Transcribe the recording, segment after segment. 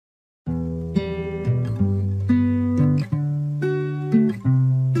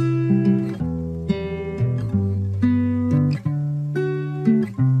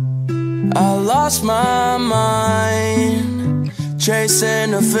lost my mind,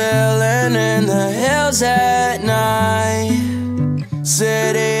 chasing a feeling in the hills at night.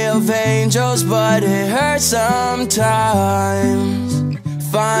 City of angels, but it hurts sometimes.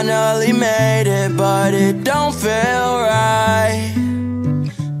 Finally made it, but it don't feel right.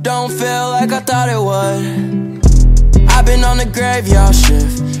 Don't feel like I thought it would. I've been on the graveyard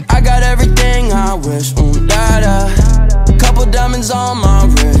shift, I got everything I wish, da-da. Couple diamonds on my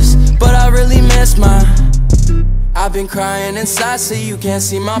wrist, but I really miss my. I've been crying inside so you can't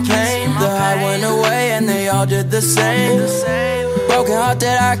see my pain. The high went away and they all did the same. Broken heart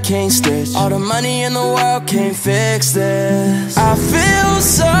that I can't stitch, all the money in the world can't fix this. I feel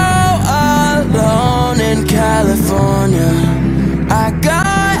so alone in California. I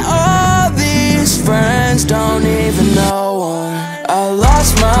got all these friends, don't even know one. I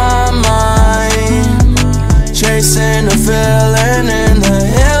lost my mind, chasing a feeling in the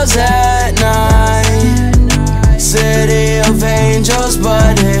hills at night. City of angels,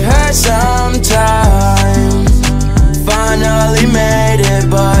 but it hurts sometimes. Finally made it,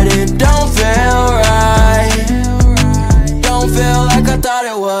 but it don't feel right. Don't feel like I thought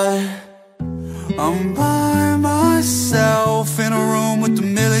it would. I'm by myself in a room with a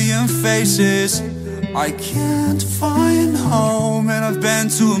million faces. I can't find home and I've been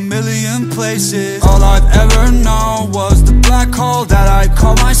to a million places. All I've ever known was the black hole that I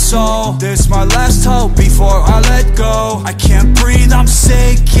call my soul. This my last hope before I let go. I can't breathe, I'm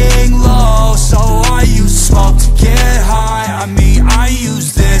sinking low, so I use smoke to get high. I mean, I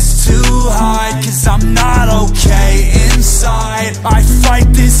use this to hide, cause I'm not okay inside. I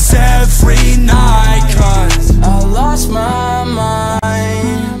fight this every night, cause I lost my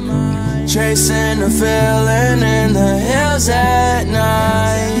mind, chasing a feeling in the hills at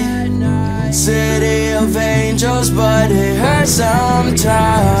night. City of angels, but it hurts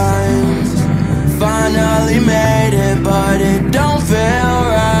sometimes. Finally made it, but it don't feel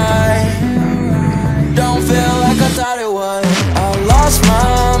right. Don't feel like I thought it would. I lost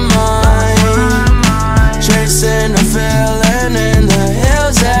my mind, chasing a feeling in the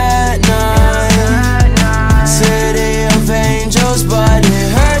hills at night. City of angels, but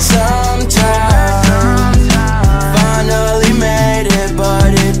it hurts sometimes. Finally made it,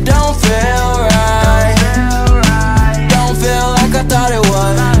 but it don't feel right. Don't feel like I thought it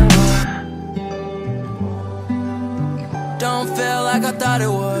would. Don't feel like I thought it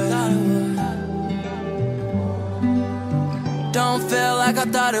would. Don't feel like I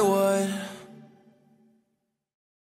thought it would.